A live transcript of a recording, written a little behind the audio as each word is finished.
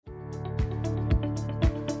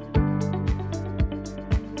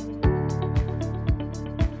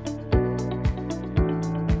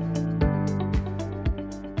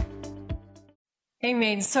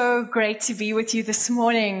Amen. So great to be with you this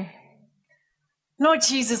morning. Lord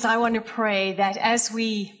Jesus, I want to pray that as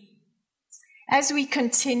we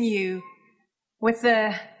continue with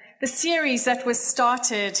the series that was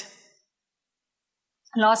started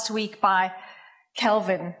last week by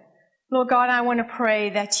Calvin, Lord God, I want to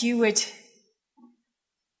pray that you would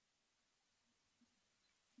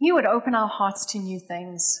open our hearts to new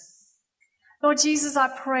things. Lord Jesus, I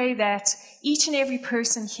pray that each and every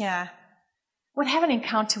person here would have an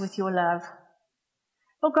encounter with your love.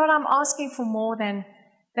 Lord God, I'm asking for more than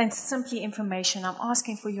simply information. I'm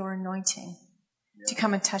asking for your anointing to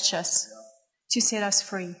come and touch us, to set us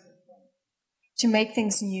free, to make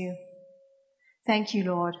things new. Thank you,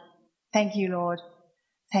 Lord. Thank you, Lord.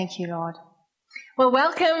 Thank you, Lord. Well,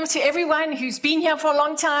 welcome to everyone who's been here for a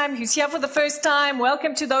long time, who's here for the first time.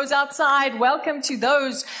 Welcome to those outside. Welcome to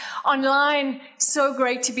those online. So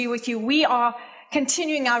great to be with you. We are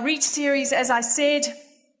continuing our Reach series, as I said.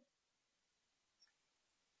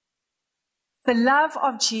 The love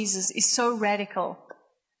of Jesus is so radical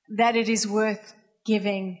that it is worth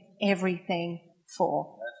giving everything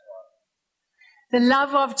for. The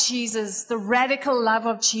love of Jesus, the radical love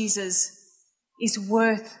of Jesus, is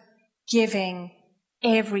worth giving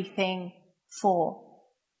everything for.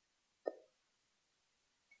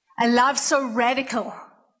 A love so radical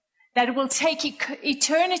that it will take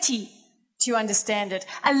eternity to understand it.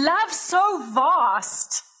 A love so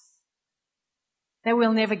vast that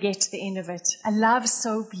we'll never get to the end of it. A love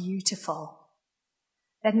so beautiful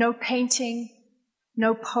that no painting,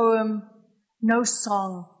 no poem, no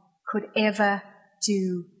song could ever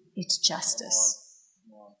do it justice.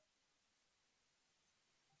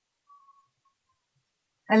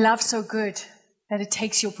 A love so good that it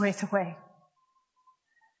takes your breath away.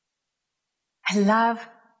 A love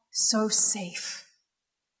so safe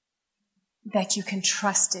that you can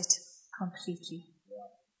trust it completely.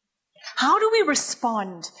 How do we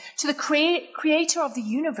respond to the creator of the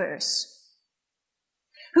universe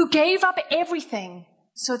who gave up everything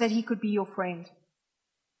so that he could be your friend?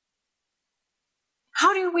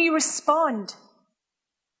 How do we respond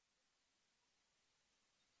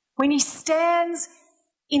when he stands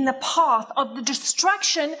in the path of the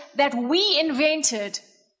destruction that we invented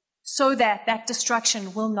so that that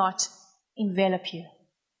destruction will not envelop you?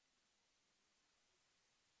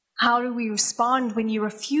 How do we respond when he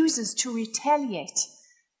refuses to retaliate?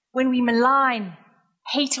 When we malign,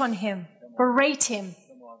 hate on him, berate him,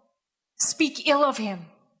 speak ill of him?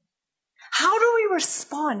 How do we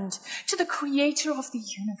respond to the creator of the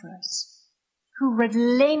universe who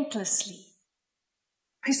relentlessly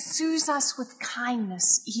pursues us with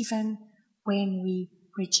kindness even when we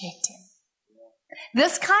reject him?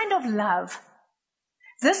 This kind of love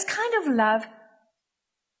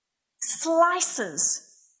slices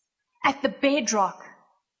at the bedrock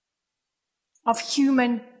of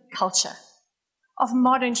human culture, of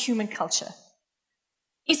modern human culture.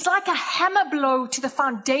 It's like a hammer blow to the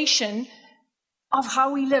foundation of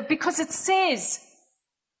how we live, because it says,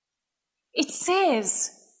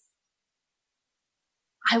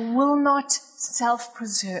 I will not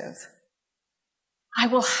self-preserve. I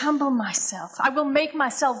will humble myself. I will make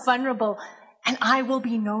myself vulnerable, and I will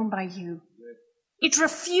be known by you. It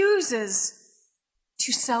refuses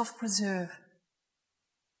to self-preserve,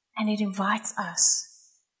 and it invites us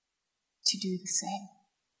to do the same.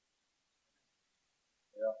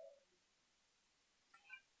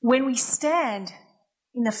 When we stand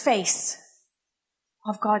in the face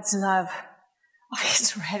of God's love, of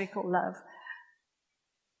his radical love,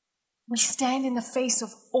 we stand in the face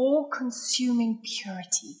of all-consuming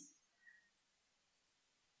purity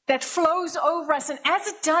that flows over us, and as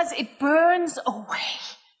it does, it burns away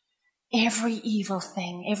every evil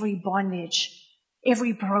thing, every bondage,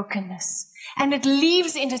 every brokenness, and it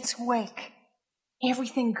leaves in its wake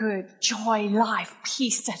everything good: joy, life,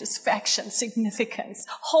 peace, satisfaction, significance,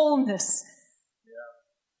 wholeness.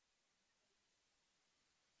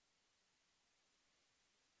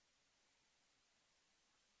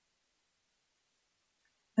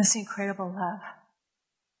 This incredible love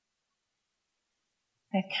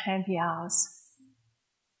that can be ours.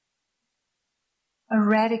 A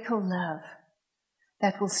radical love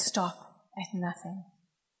that will stop at nothing.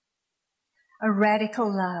 A radical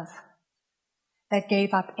love that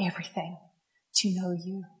gave up everything to know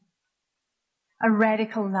you. A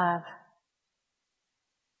radical love.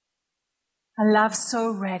 A love so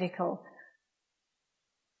radical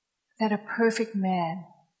that a perfect man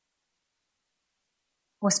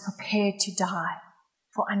was prepared to die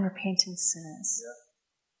for unrepentant sinners.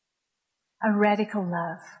 A radical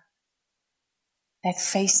love that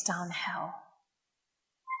faced down hell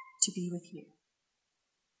to be with you.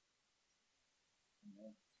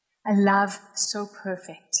 A love so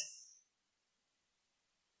perfect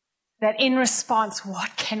that in response,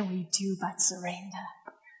 what can we do but surrender?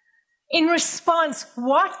 In response,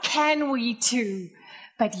 what can we do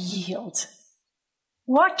but yield?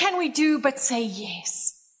 What can we do but say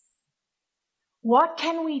yes? What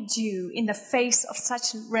can we do in the face of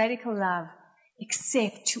such radical love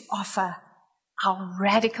except to offer our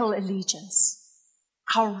radical allegiance,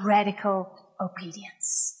 our radical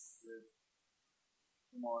obedience?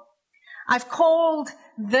 I've called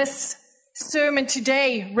this sermon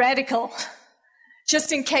today radical,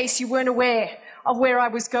 just in case you weren't aware of where I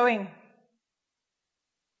was going.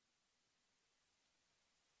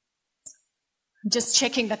 I'm just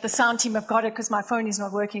checking that the sound team have got it because my phone is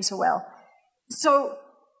not working so well. So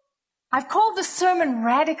I've called the sermon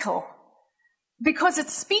radical because it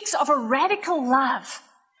speaks of a radical love,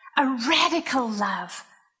 a radical love.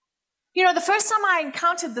 You know, the first time I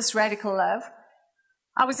encountered this radical love,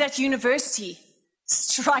 I was at university,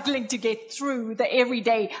 struggling to get through the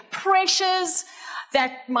everyday pressures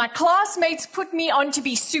that my classmates put me on to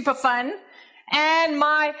be super fun, and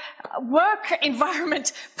my work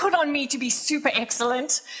environment put on me to be super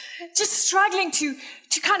excellent, just struggling to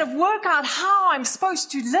kind of work out how I'm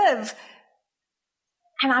supposed to live.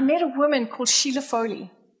 And I met a woman called Sheila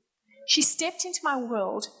Foley. She stepped into my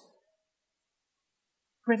world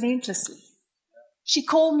relentlessly. She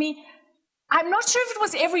called me, I'm not sure if it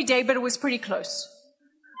was every day, but it was pretty close.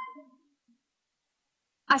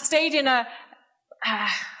 I stayed in an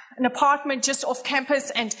apartment just off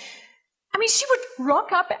campus, and I mean, she would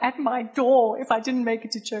rock up at my door if I didn't make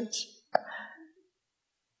it to church.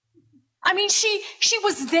 I mean, she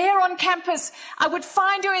was there on campus. I would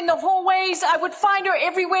find her in the hallways. I would find her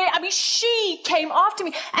everywhere. I mean, she came after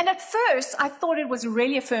me. And at first, I thought it was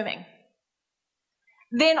really affirming.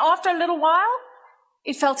 Then after a little while,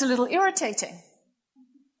 it felt a little irritating.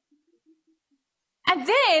 And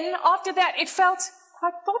then, after that, it felt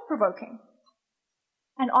quite thought-provoking.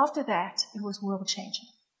 And after that, it was world-changing,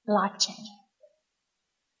 life-changing.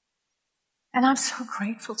 And I'm so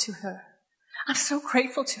grateful to her. I'm so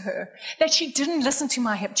grateful to her that she didn't listen to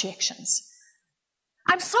my objections.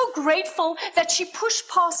 I'm so grateful that she pushed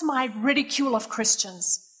past my ridicule of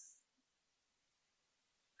Christians.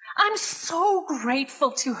 I'm so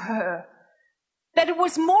grateful to her that it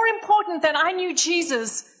was more important that I knew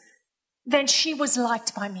Jesus than she was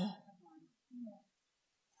liked by me.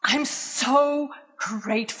 I'm so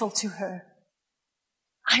grateful to her.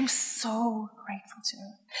 I'm so grateful to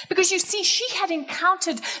her. Because you see, she had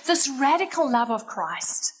encountered this radical love of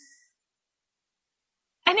Christ.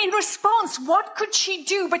 And in response, what could she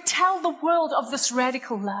do but tell the world of this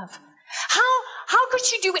radical love? How could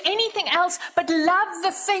she do anything else but love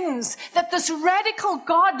the things that this radical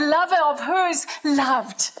God lover of hers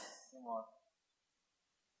loved?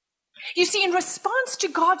 You see, in response to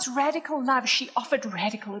God's radical love, she offered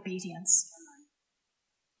radical obedience.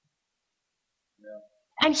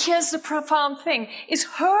 And here's the profound thing, is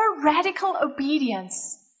her radical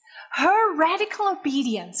obedience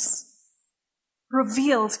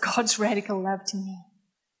reveals God's radical love to me.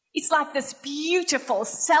 It's like this beautiful,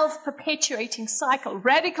 self-perpetuating cycle.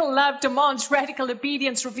 Radical love demands radical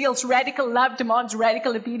obedience, reveals radical love, demands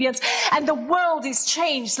radical obedience, and the world is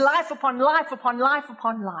changed, life upon life upon life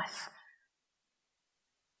upon life.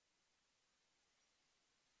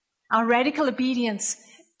 Our radical obedience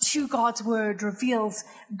to God's word reveals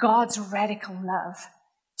God's radical love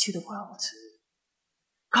to the world.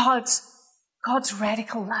 God's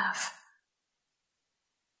radical love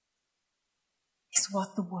is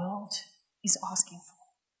what the world is asking for.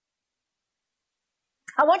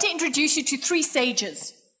 I want to introduce you to 3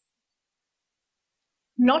 sages.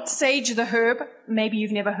 Not Sage the herb, maybe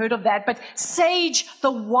you've never heard of that, but Sage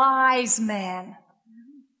the wise man.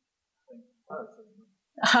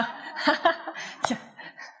 Yeah.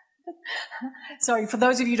 Sorry, for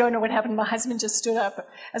those of you who don't know what happened, my husband just stood up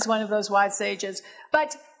as one of those wise sages.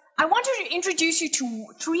 But I want to introduce you to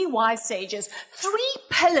 3 wise sages, 3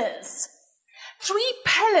 pillars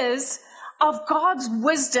of God's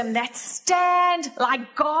wisdom that stand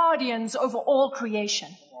like guardians over all creation.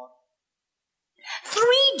 3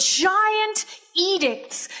 giant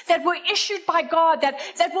edicts that were issued by God that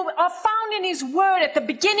are found in His Word at the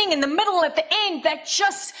beginning, in the middle, at the end, that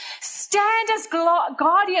just stand as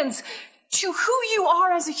guardians to who you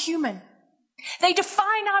are as a human. They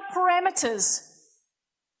define our parameters.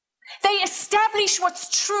 They establish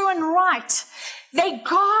what's true and right. They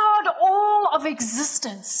guard all of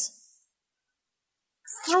existence.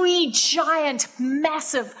 3 giant,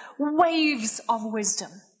 massive waves of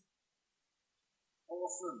wisdom.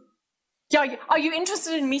 Awesome. Yeah, are you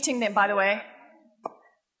interested in meeting them, by the way?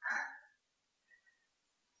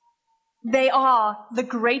 They are the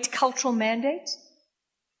great cultural mandate,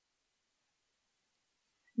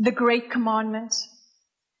 the great commandment,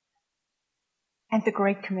 and the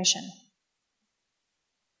great commission.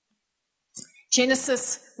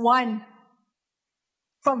 Genesis 1,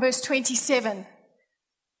 from verse 27.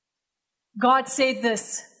 God said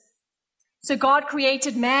this. So God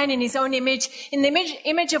created man in his own image. In the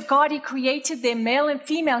image of God, he created them, male and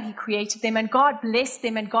female, he created them. And God blessed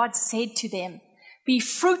them, and God said to them, be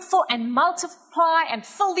fruitful and multiply and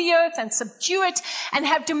fill the earth and subdue it and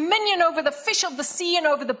have dominion over the fish of the sea and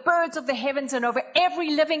over the birds of the heavens and over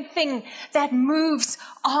every living thing that moves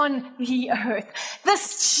on the earth.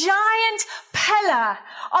 This giant pillar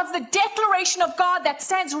of the declaration of God that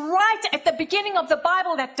stands right at the beginning of the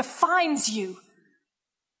Bible that defines you.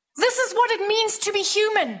 This is what it means to be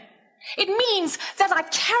human. It means that I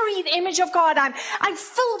carry the image of God. I'm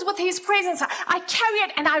filled with his presence. I carry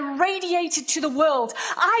it and I radiate it to the world.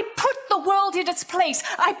 I put the world in its place.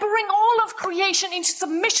 I bring all of creation into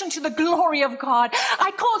submission to the glory of God. I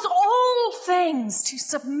cause all things to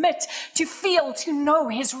submit, to feel, to know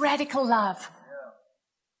his radical love.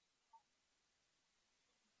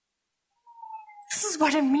 This is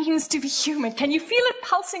what it means to be human. Can you feel it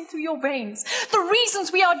pulsing through your veins? The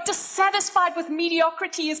reasons we are dissatisfied with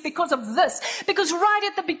mediocrity is because of this. Because right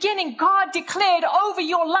at the beginning, God declared over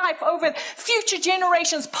your life, over future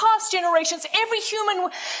generations, past generations, every human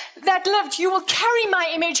that lived, you will carry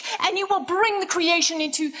my image and you will bring the creation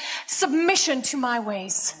into submission to my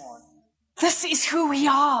ways. This is who we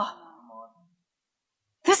are.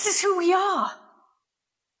 This is who we are.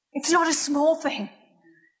 It's not a small thing.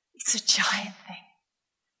 It's a giant thing.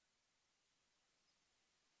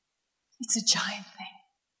 It's a giant thing.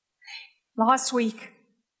 Last week,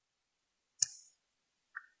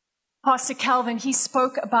 Pastor Calvin, he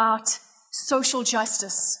spoke about social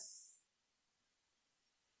justice.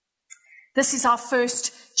 This is our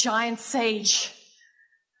first giant sage.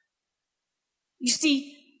 You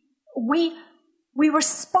see, we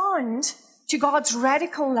respond to God's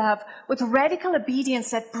radical love with radical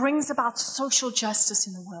obedience that brings about social justice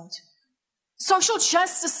in the world. Social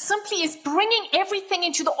justice simply is bringing everything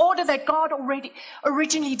into the order that God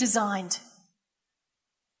originally designed.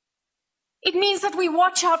 It means that we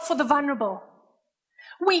watch out for the vulnerable.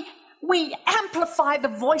 We amplify the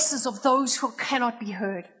voices of those who cannot be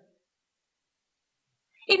heard.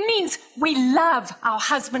 It means we love our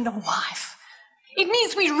husband and wife. It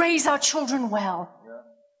means we raise our children well.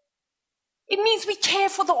 It means we care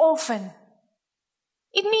for the orphan.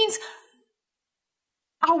 It means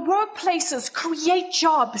our workplaces create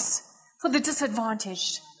jobs for the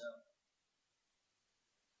disadvantaged.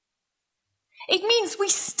 It means we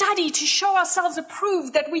study to show ourselves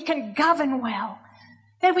approved that we can govern well,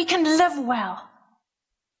 that we can live well.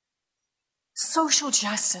 Social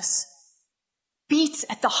justice beats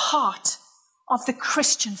at the heart of the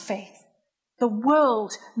Christian faith. The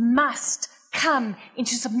world must come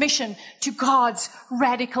into submission to God's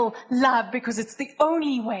radical love, because it's the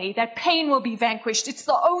only way that pain will be vanquished. It's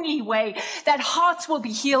the only way that hearts will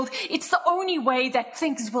be healed. It's the only way that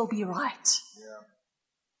things will be right. Yeah.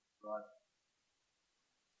 Right.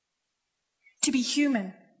 To be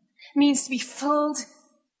human means to be filled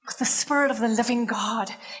with the Spirit of the living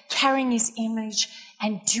God, carrying his image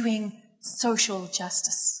and doing social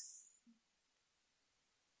justice.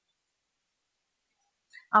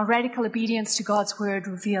 Our radical obedience to God's word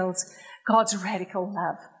reveals God's radical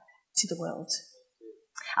love to the world.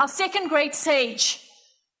 Our second great sage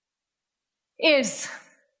is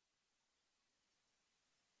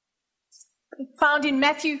found in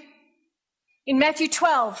Matthew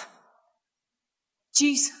 12.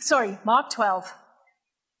 Mark 12.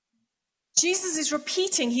 Jesus is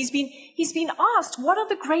repeating. He's been asked, what are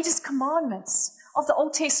the greatest commandments of the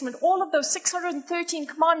Old Testament? All of those 613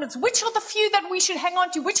 commandments. Which are the few that we should hang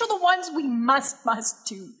on to? Which are the ones we must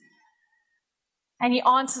do? And he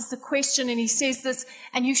answers the question and he says this,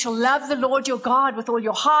 and you shall love the Lord your God with all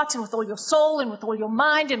your heart and with all your soul and with all your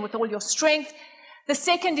mind and with all your strength. The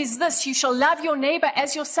second is this, you shall love your neighbor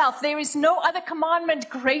as yourself. There is no other commandment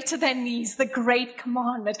greater than these, the great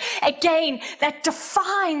commandment. Again, that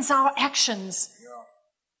defines our actions.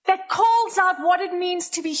 That calls out what it means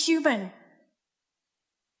to be human.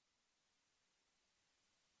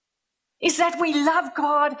 Is that we love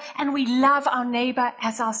God and we love our neighbor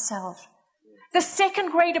as ourselves. The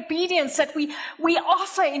second great obedience that we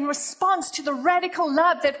offer in response to the radical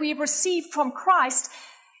love that we have received from Christ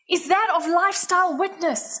is that of lifestyle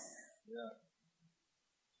witness. Yeah.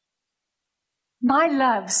 My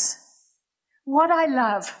loves, what I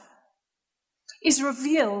love, is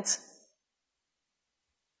revealed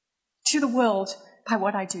to the world by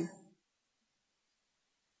what I do.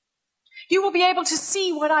 You will be able to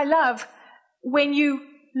see what I love when you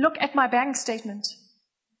look at my bank statement.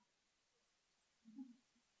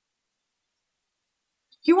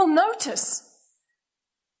 You will notice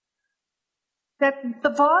that the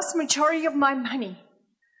vast majority of my money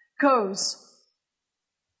goes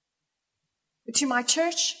to my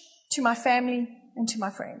church, to my family, and to my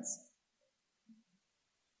friends.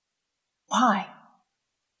 Why?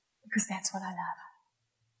 Because that's what I love.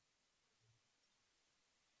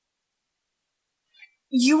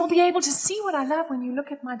 You will be able to see what I love when you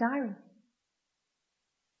look at my diary.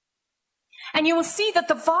 And you will see that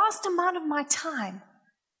the vast amount of my time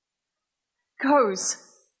goes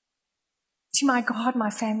to my God, my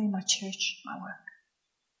family, my church, my work.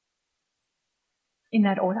 In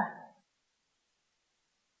that order.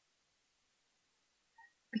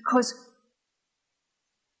 Because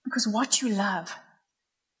what you love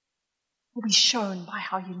will be shown by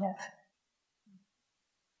how you live.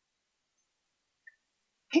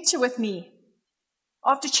 Picture with me.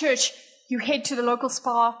 After church, you head to the local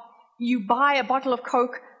spa, you buy a bottle of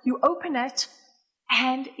Coke, you open it,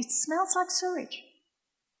 and it smells like sewage.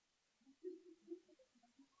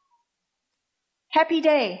 Happy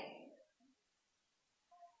day.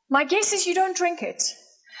 My guess is you don't drink it.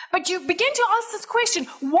 But you begin to ask this question,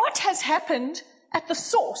 what has happened at the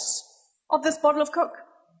source of this bottle of Coke?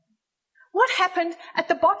 What happened at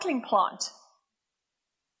the bottling plant?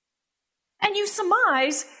 And you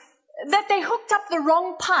surmise that they hooked up the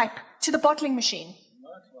wrong pipe to the bottling machine.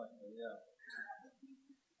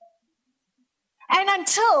 And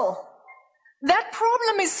until that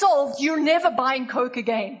problem is solved, you're never buying Coke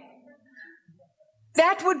again.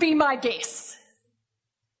 That would be my guess.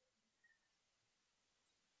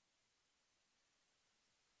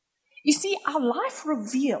 You see, our life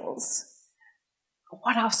reveals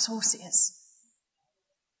what our source is.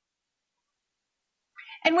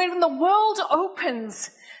 And when the world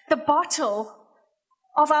opens the bottle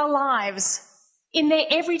of our lives in their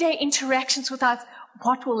everyday interactions with us,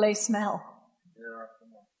 what will they smell?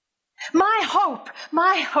 My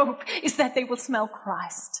hope is that they will smell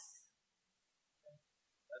Christ.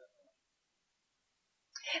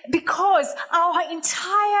 Because our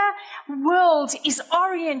entire world is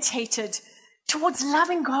orientated towards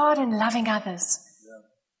loving God and loving others.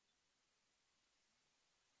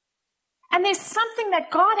 And there's something that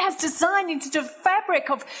God has designed into the fabric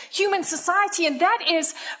of human society, and that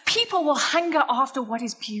is people will hunger after what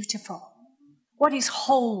is beautiful, what is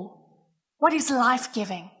whole, what is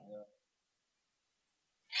life-giving.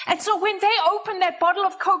 And so when they open that bottle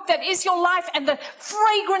of Coke that is your life and the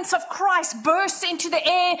fragrance of Christ bursts into the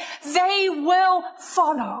air, they will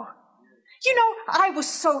follow. You know, I was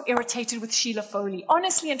so irritated with Sheila Foley.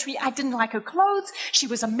 Honestly and truly, I didn't like her clothes. She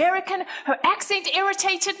was American. Her accent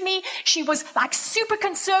irritated me. She was like super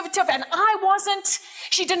conservative and I wasn't.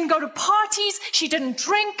 She didn't go to parties. She didn't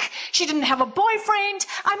drink. She didn't have a boyfriend.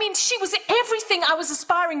 I mean, she was everything I was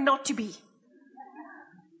aspiring not to be.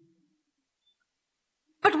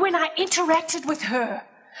 But when I interacted with her,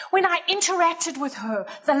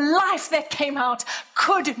 the life that came out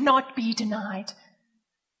could not be denied.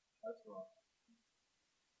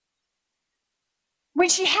 When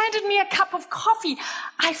she handed me a cup of coffee,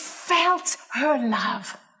 I felt her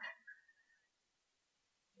love.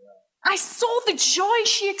 I saw the joy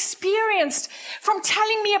she experienced from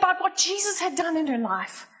telling me about what Jesus had done in her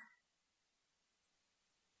life.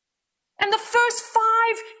 And the first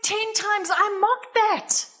 5-10 times I mocked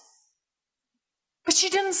that. But she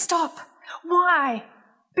didn't stop. Why?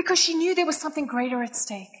 Because she knew there was something greater at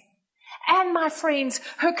stake. And my friends,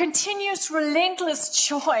 her continuous, relentless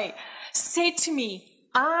joy said to me,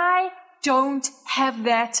 I don't have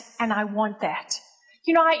that and I want that.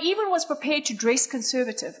 You know, I even was prepared to dress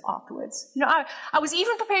conservative afterwards. You know, I was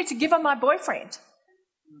even prepared to give her my boyfriend.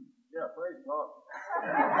 Yeah, praise God.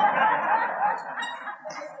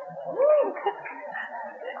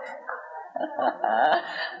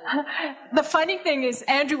 The funny thing is,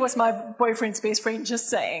 Andrew was my boyfriend's best friend, just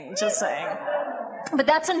saying. But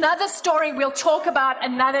that's another story we'll talk about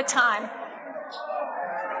another time.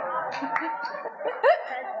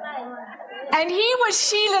 And he was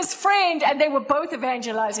Sheila's friend, and they were both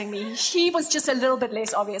evangelizing me. She was just a little bit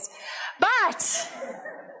less obvious.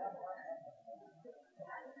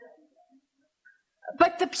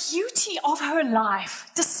 But the beauty of her life,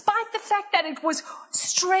 despite the fact that it was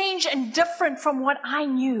strange and different from what I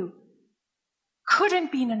knew,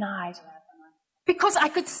 couldn't be denied. Because I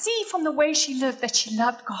could see from the way she lived that she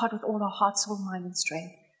loved God with all her heart, soul, mind, and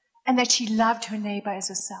strength. And that she loved her neighbor as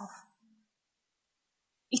herself.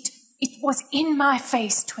 It was in my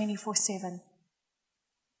face 24/7.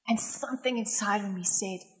 And something inside of me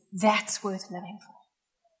said, That's worth living for.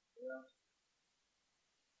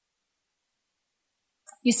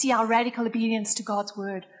 You see, our radical obedience to God's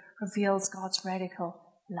word reveals God's radical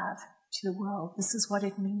love to the world. This is what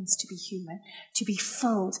it means to be human, to be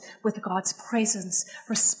filled with God's presence,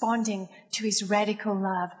 responding to his radical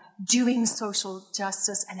love, doing social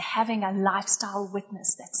justice, and having a lifestyle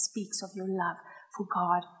witness that speaks of your love for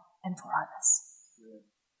God and for others.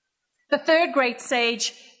 The third great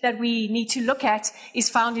sage that we need to look at is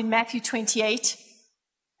found in Matthew 28.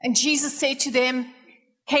 And Jesus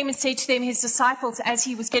came and said to them, his disciples, as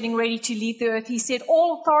he was getting ready to leave the earth, he said,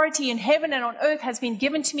 all authority in heaven and on earth has been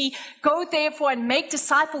given to me. Go therefore and make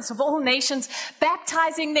disciples of all nations,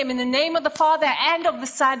 baptizing them in the name of the Father and of the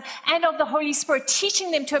Son and of the Holy Spirit,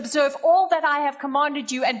 teaching them to observe all that I have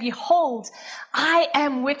commanded you. And behold, I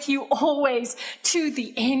am with you always to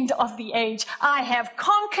the end of the age. I have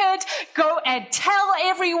conquered. Go and tell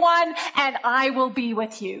everyone, and I will be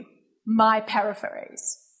with you. My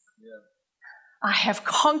paraphrase. I have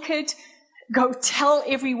conquered. Go tell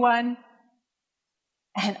everyone,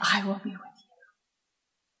 and I will be with you.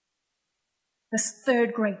 This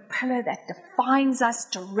third great pillar that defines us,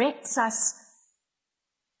 directs us,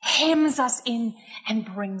 hems us in, and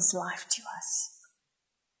brings life to us.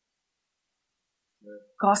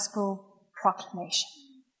 Gospel proclamation.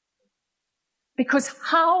 Because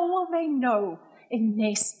how will they know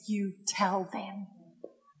unless you tell them?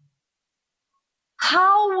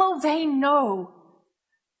 How will they know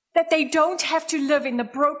that they don't have to live in the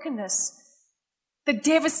brokenness, the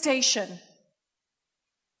devastation,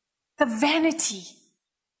 the vanity,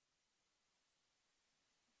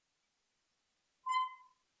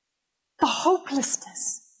 the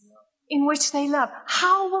hopelessness in which they live?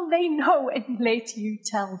 How will they know unless you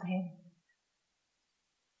tell them?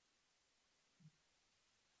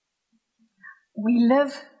 We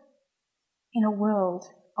live in a world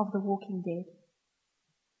of the walking dead.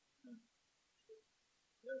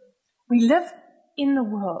 We live in a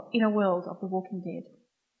world of the walking dead.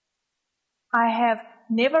 I have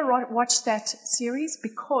never watched that series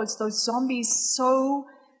because those zombies so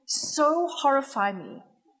horrify me,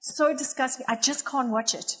 so disgust me. I just can't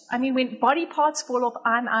watch it. I mean, when body parts fall off,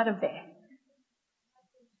 I'm out of there.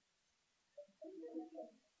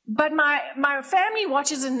 But my family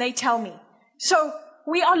watches it and they tell me. So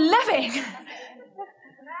we are living.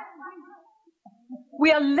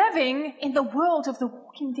 We are living in the world of the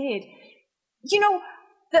walking dead. You know,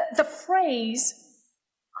 the phrase,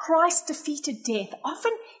 Christ defeated death,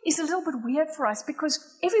 often is a little bit weird for us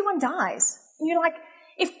because everyone dies. And you're like,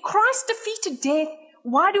 if Christ defeated death,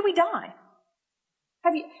 why do we die?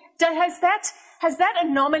 Has that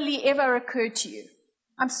anomaly ever occurred to you?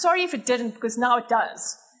 I'm sorry if it didn't, because now it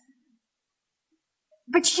does.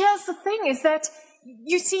 But here's the thing, is that,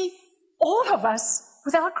 you see, all of us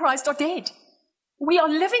without Christ are dead. We are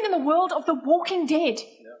living in the world of the walking dead.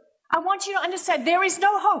 I want you to understand, there is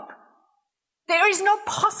no hope. There is no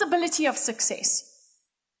possibility of success.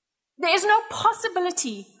 There is no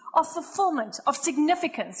possibility of fulfillment, of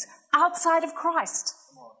significance outside of Christ.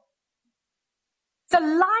 The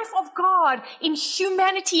life of God in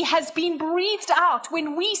humanity has been breathed out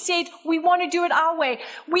when we said we want to do it our way.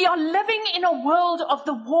 We are living in a world of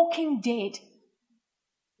the walking dead.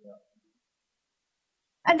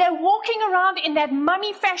 And they're walking around in that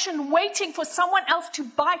mummy fashion, waiting for someone else to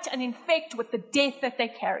bite and infect with the death that they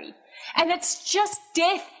carry. And it's just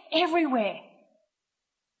death everywhere.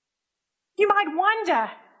 You might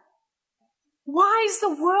wonder, why is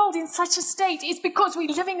the world in such a state? It's because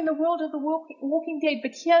we're living in the world of the walking dead.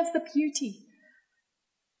 But here's the beauty.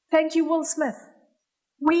 Thank you, Will Smith.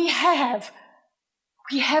 We have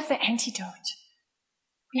the antidote.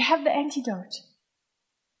 We have the antidote.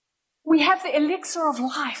 We have the elixir of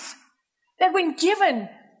life that when given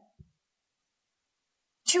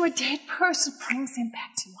to a dead person brings them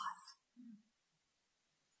back to life.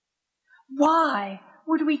 Why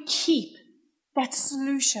would we keep that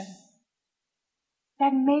solution,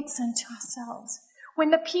 that medicine to ourselves, when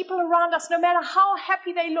the people around us, no matter how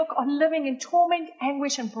happy they look, are living in torment,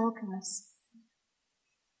 anguish, and brokenness?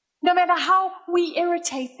 No matter how we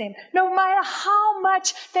irritate them, no matter how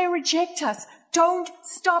much they reject us, don't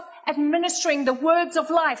stop administering the words of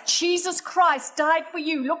life. Jesus Christ died for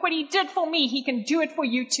you. Look what he did for me. He can do it for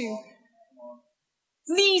you too.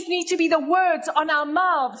 These need to be the words on our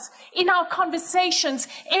mouths, in our conversations,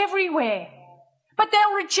 everywhere. But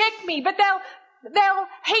they'll reject me, but they'll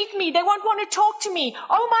hate me. They won't want to talk to me.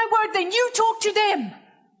 Oh my word, then you talk to them.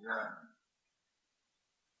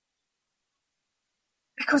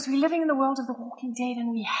 Because we're living in the world of the walking dead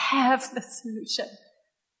and we have the solution.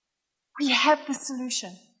 We have the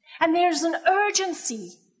solution. And there's an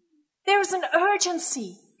urgency There is an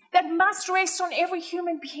urgency that must rest on every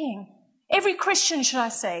human being, every Christian, should I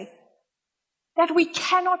say, that we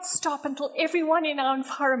cannot stop until everyone in our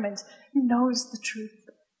environment knows the truth.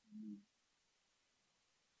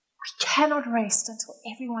 We cannot rest until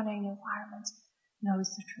everyone in our environment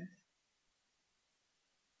knows the truth.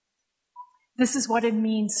 This is what it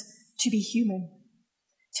means to be human,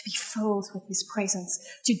 to be filled with His presence,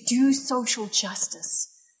 to do social justice,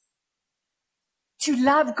 to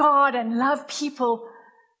love God and love people,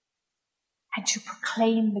 and to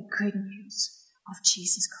proclaim the good news of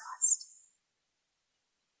Jesus Christ.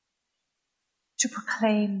 To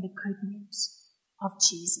proclaim the good news of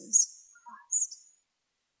Jesus Christ.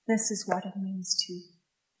 This is what it means to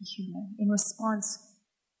be human. In response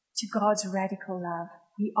to God's radical love,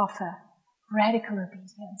 we offer radical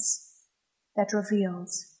obedience that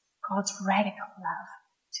reveals God's radical love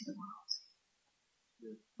to the world.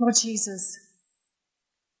 Lord Jesus,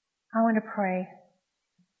 I want to pray.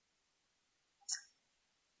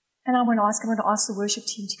 And I'm going to ask the worship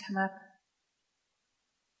team to come up.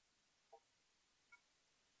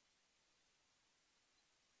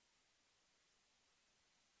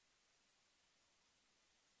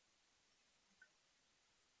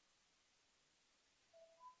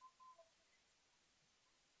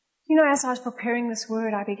 You know, as I was preparing this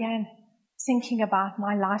word, I began thinking about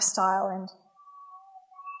my lifestyle and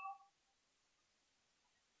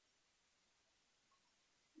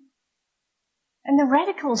the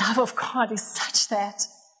radical love of God is such that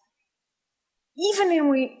even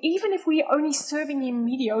if we're only serving Him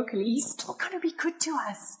mediocrely, He's still going to be good to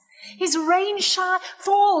us. His rain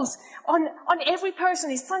falls on every person.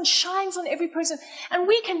 His sun shines on every person. And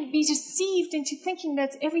we can be deceived into thinking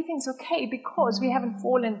that everything's okay because we haven't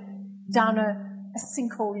fallen down a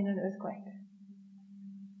sinkhole in an earthquake.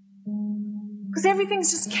 Because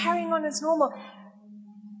everything's just carrying on as normal.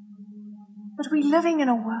 But we're living in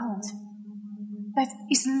a world that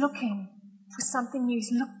is looking for something new,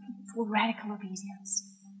 is looking for radical obedience.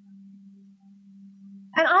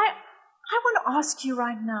 And I want to ask you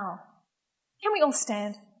right now, can we all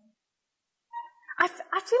stand? I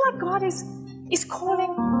feel like God is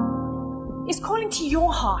calling to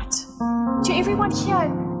your heart, to everyone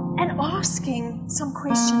here, and asking some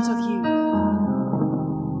questions of you.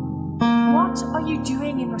 What are you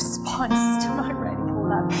doing in response to my radical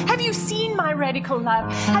love? Have you seen my radical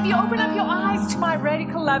love? Have you opened up your eyes to my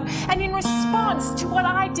radical love? And in response to what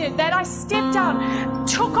I did, that I stepped down,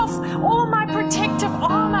 took off all my protective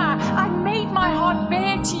armor, I made my heart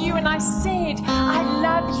bare to you and I said, I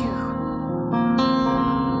love you.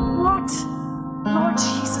 What, Lord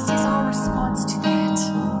Jesus, is our response to that?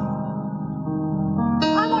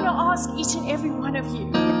 I want to ask each and every one of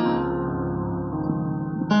you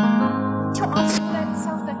to ask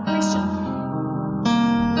yourself that question.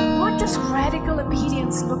 What does radical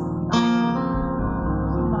obedience look like in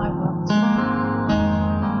my world?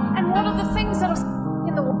 And what are the things that are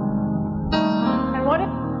in the world?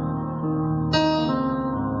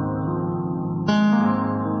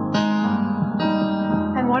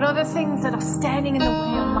 And what are the things that are standing in the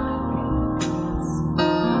way of my obedience?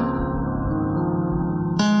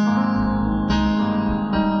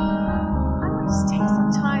 I want to take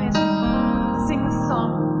some time as we sing the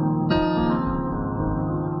song.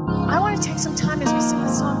 I want to take some time as we sing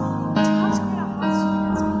the song to consecrate our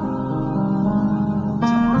hearts to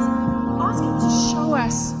ask Him to show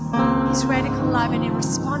us His radical love, and in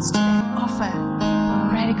response to that, offer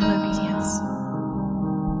radical obedience.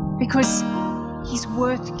 Because He's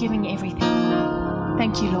worth giving everything.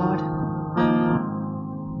 Thank you, Lord.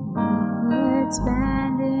 It's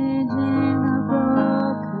bandaging the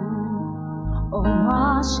broken, or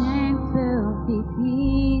washing filthy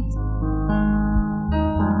feet.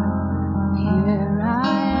 Here I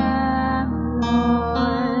am,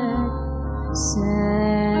 Lord,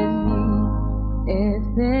 send me. If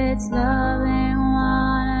it's loving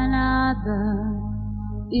one another,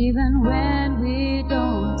 even when we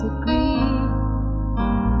don't agree.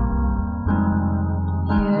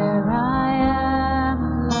 Here I am,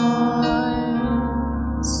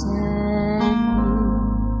 Lord, send me.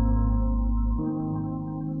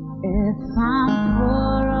 If I'm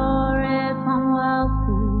poor or if I'm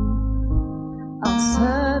wealthy, I'll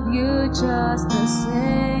serve you just the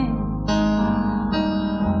same.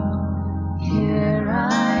 Here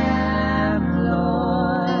I am,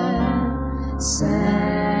 Lord,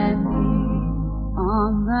 send me.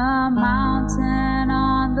 On the mountain,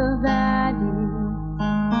 on the valley,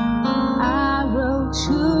 I will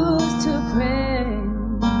choose to praise.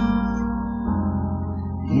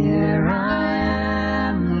 Here I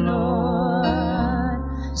am, Lord,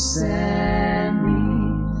 send me.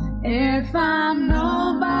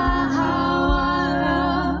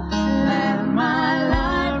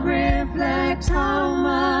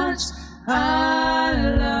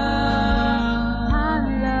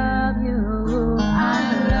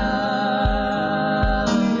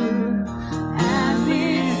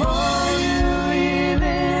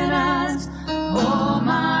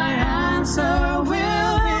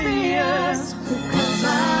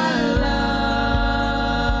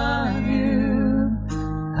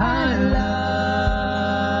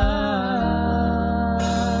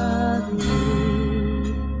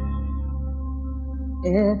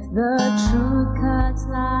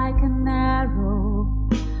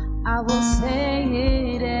 I will say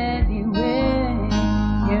it anyway.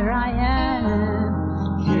 Here I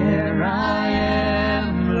am, here I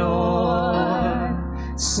am,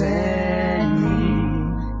 Lord, send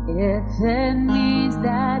me. If it means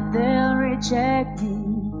that they'll reject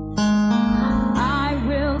me, I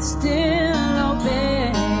will still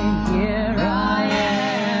obey. Here I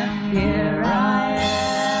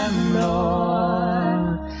am,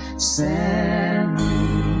 Lord, send me.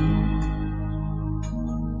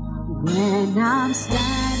 When I'm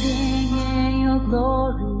standing in your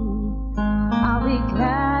glory, I'll be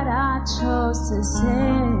glad I chose to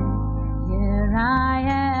say, here I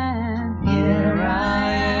am,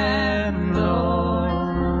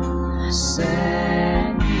 Lord,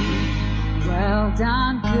 send me. Well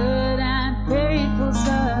done, good and faithful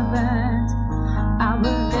servant, I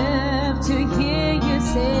will live to hear you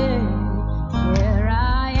say, here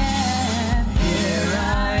I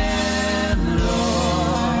am,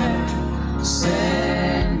 Lord,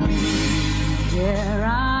 send me. Here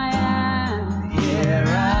I am,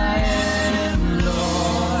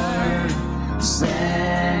 Lord,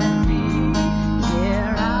 send me.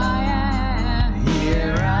 Here I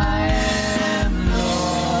am,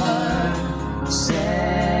 Lord,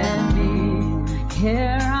 send me.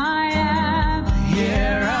 Here I am,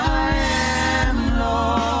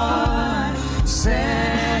 Lord,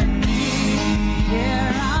 send me.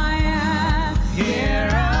 Here I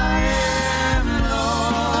am,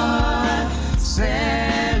 Lord,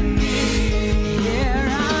 send me. Here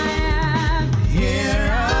I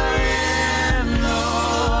am,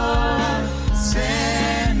 Lord,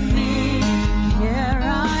 send me. Here I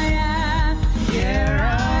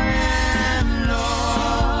am,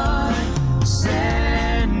 Lord,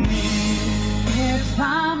 send me. If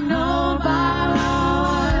I'm known by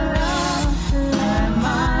your love, let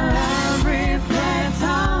my love reflect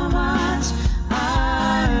how much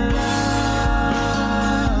I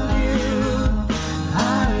love you. I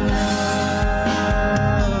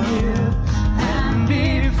love you. And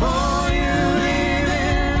before you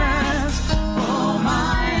even ask, oh,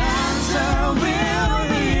 my answer will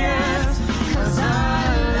be yes, 'cause I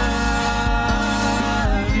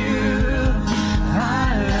love you. I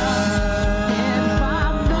love. If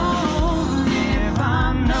I'm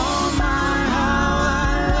known by how I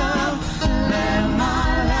love, let my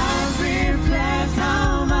life reflect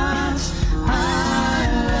how much I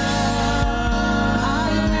love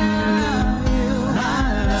you. I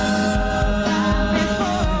love you.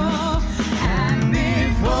 And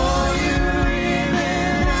before you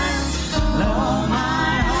even ask, Lord, my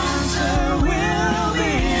answer will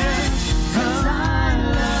be yes, 'cause I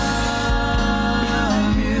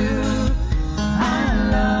love you. I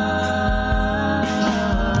love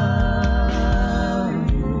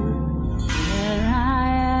you. Here I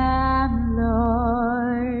am,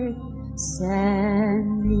 Lord, send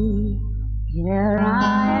me. Here I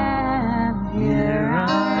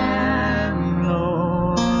am,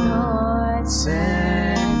 Lord,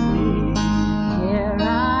 send me. Here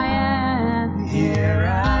I am,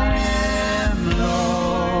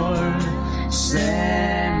 Lord,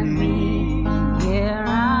 send me. Here I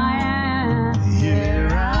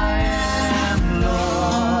am,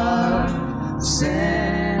 Lord,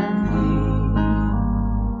 send me.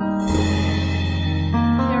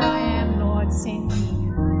 Here I am, Lord, send me.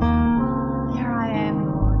 Here I am,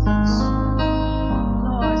 Lord.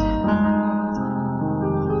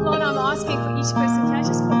 Lord, I'm asking for each person. Can I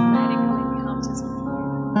just put radical encounters with you?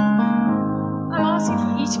 I'm asking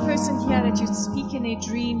for each person here that you'd speak in their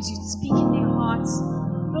dreams, you'd speak in their hearts.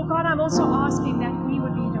 Lord God, I'm also asking that we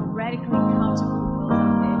would be in a radical encounter with the world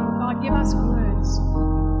out there. Lord God, give us words,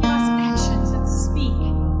 give us actions that speak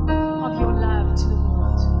of your love to the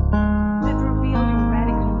world, that reveal your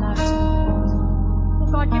radical love to the world.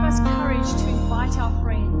 Lord God, give us courage to invite our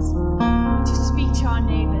friends, to speak to our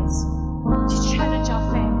neighbors, to challenge our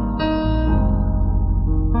family,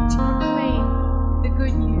 to proclaim the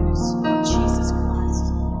good news of Jesus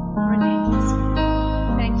Christ relentlessly.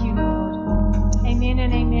 Thank you, Lord. Amen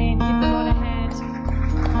and amen. Give the Lord a hand.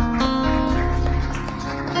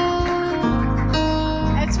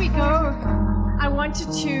 As we go, I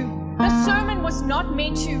wanted to. This sermon was not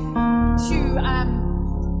meant to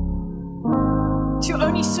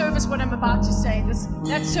only service what I'm about to say.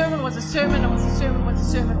 That sermon was a sermon, all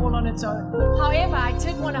on its own. However, I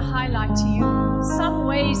did want to highlight to you some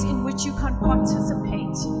ways in which you can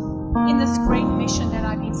participate in this great mission that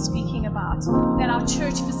I've been speaking about, that our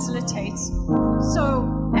church facilitates.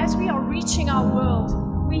 So, as we are reaching our world,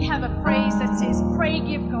 we have a phrase that says, pray,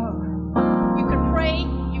 give, go. You can pray,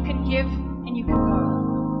 you can give, and you can go.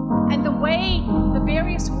 And the way the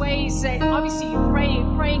various various ways that obviously you pray.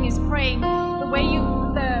 Praying is praying.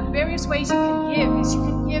 The various ways you can give is you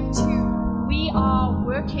can give to. We are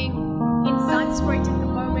working in Zandspruit at the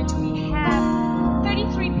moment. We have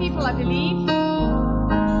 33 people, I believe.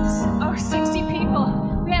 60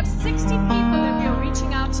 people. We have 60 people that we are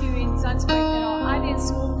reaching out to in Zandspruit that are either in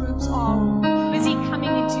small groups or busy coming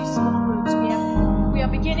into small groups. We are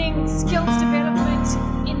beginning skills development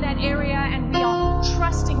in that area, and we are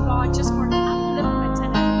trusting God just for an upliftment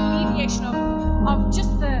and an alleviation of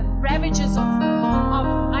just the ravages of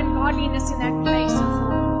ungodliness in that place, and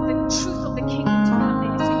for the truth of the kingdom to come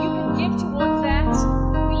there. So you can give towards that.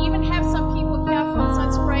 We even have some people here from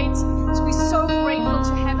Zandspruit, so we're so grateful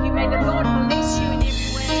to have you. May the Lord bless you in every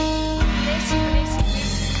way. Bless you, bless you,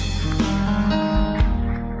 bless you.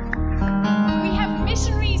 We have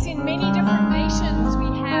missionaries in many different nations. We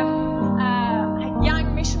have a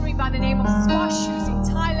young missionary by the name of Squash who's in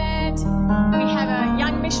Thailand. We have a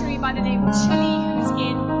young missionary by the name of Chili who's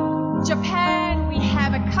in Japan. We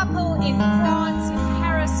have a couple in France, in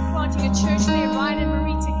Paris, planting a church there, Ryan and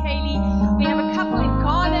Marita Cayley. We have a couple in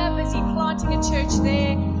Ghana, busy planting a church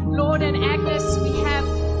there, Lord and Agnes. We have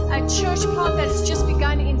a church plant that has just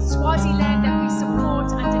begun in Swaziland that we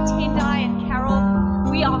support under Tendai and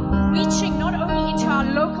Carol. We are reaching not only into our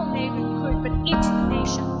local neighborhood, but into the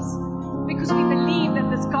nations, because we believe that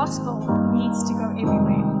this gospel needs to go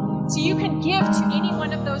everywhere. So you can give to any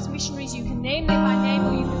one of those missionaries. You can name them by name,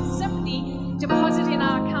 or you can simply deposit in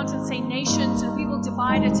our account and say nations, and we will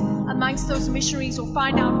divide it amongst those missionaries or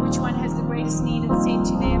find out which one has the greatest need and send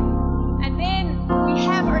to them. And then we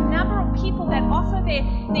have a number of people that offer their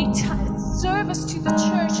service to the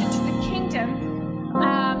church and to the kingdom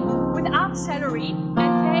without salary, and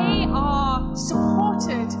they are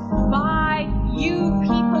supported by you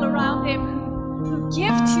people around them who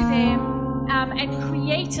give to them and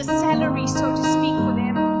create a salary, so to speak, for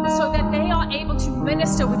them, so that they are able to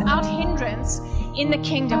minister without hindrance in the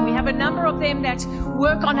kingdom. We have a number of them that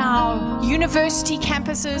work on our university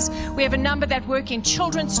campuses. We have a number that work in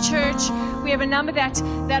children's church. We have a number that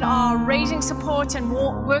are raising support and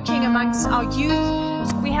working amongst our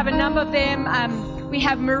youth. We have a number of them. We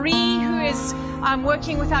have Marie, who is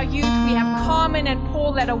working with our youth. We have Carmen and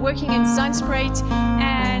Paul that are working in Zandspruit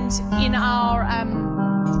and in our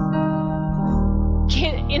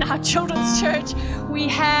children's church. We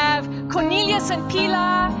have Cornelius and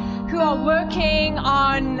Pilar, who are working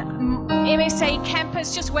on MSA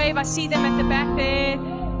campus. Just wave, I see them at the back there.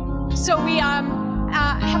 So we have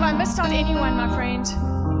I missed out anyone, my friend?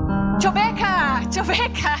 Tobeka,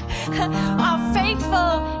 our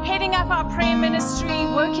faithful, heading up our prayer ministry,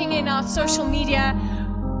 working in our social media.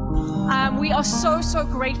 We are so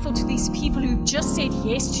grateful to these people who just said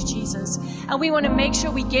yes to Jesus, and we want to make sure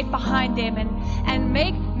we get behind them and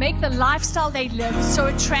make the lifestyle they live so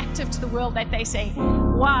attractive to the world that they say,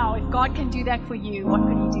 wow, if God can do that for you, what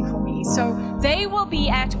could he do for me? So they will be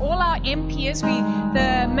at all our MPs.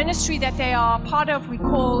 The ministry that they are part of, we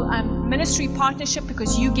call ministry partnership,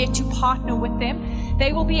 because you get to partner with them.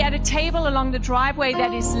 They will be at a table along the driveway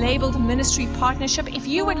that is labeled ministry partnership. If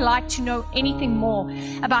you would like to know anything more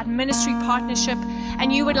about ministry partnership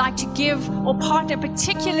and you would like to give or partner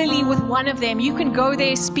particularly with one of them, you can go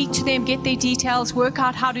there, speak to them, get their details, work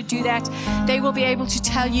out how to do that. They will be able to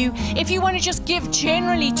tell you. If you want to just give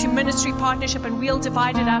generally to ministry partnership, and we'll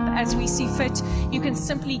divide it up as we see fit, you can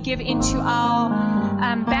simply give into our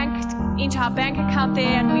bank account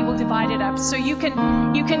there, and we will divide it up. So you can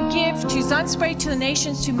give to Zandspruit, to the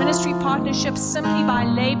nations, to ministry partnerships, simply by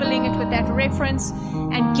labeling it with that reference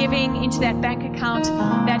and giving into that bank account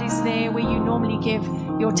that is there where you normally give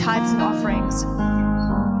your tithes and offerings.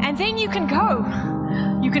 And then you can go.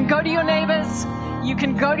 You can go to your neighbors. You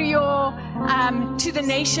can go to your to the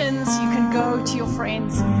nations. You can go to your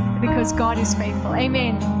friends, because God is faithful.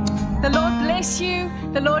 Amen. The Lord bless you.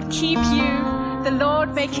 The Lord keep you. The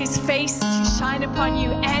Lord make his face to shine upon you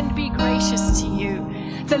and be gracious to you.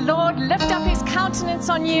 The Lord lift up his countenance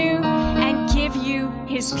on you and give you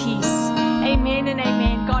his peace. Amen and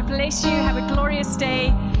amen. God bless you. Have a glorious day.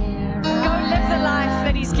 Go live the life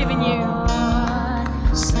that he's given you.